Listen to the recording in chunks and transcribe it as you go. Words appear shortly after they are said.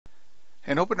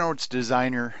In OpenRoads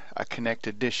Designer Connect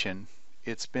Edition,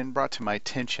 it's been brought to my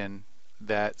attention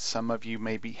that some of you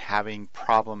may be having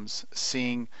problems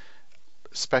seeing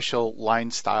special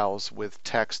line styles with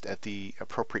text at the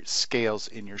appropriate scales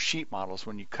in your sheet models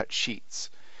when you cut sheets.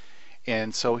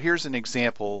 And so here's an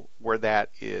example where that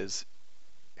is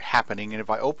happening. And if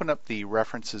I open up the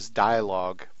references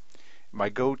dialog, if I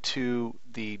go to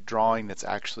the drawing that's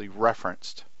actually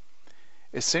referenced,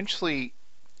 essentially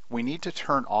we need to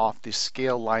turn off the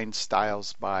scale line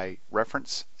styles by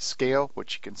reference scale,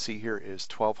 which you can see here is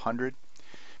 1200,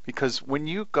 because when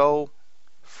you go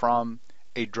from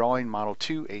a drawing model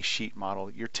to a sheet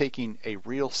model, you're taking a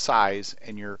real size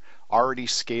and you're already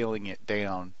scaling it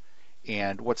down.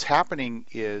 And what's happening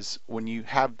is when you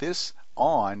have this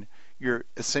on, you're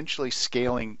essentially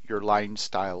scaling your line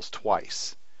styles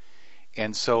twice.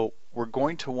 And so we're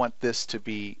going to want this to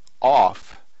be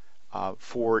off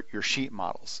for your sheet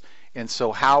models. And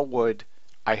so how would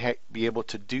I be able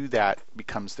to do that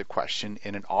becomes the question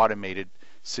in an automated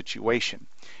situation.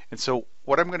 And so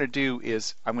what I'm going to do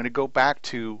is I'm going to go back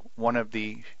to one of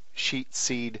the sheet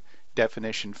seed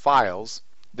definition files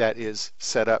that is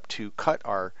set up to cut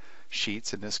our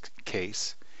sheets in this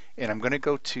case, and I'm going to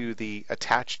go to the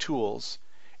attach tools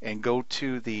and go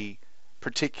to the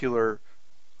particular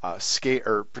scale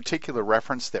or particular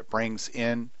reference that brings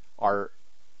in our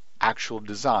actual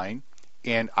design,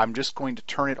 and I'm just going to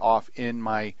turn it off in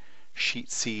my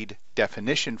sheet seed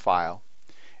definition file.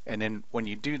 And then when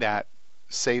you do that,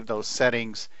 save those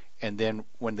settings, and then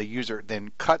when the user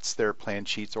then cuts their plan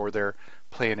sheets or their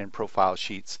plan and profile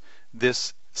sheets,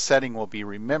 this setting will be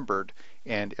remembered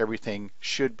and everything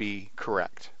should be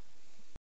correct.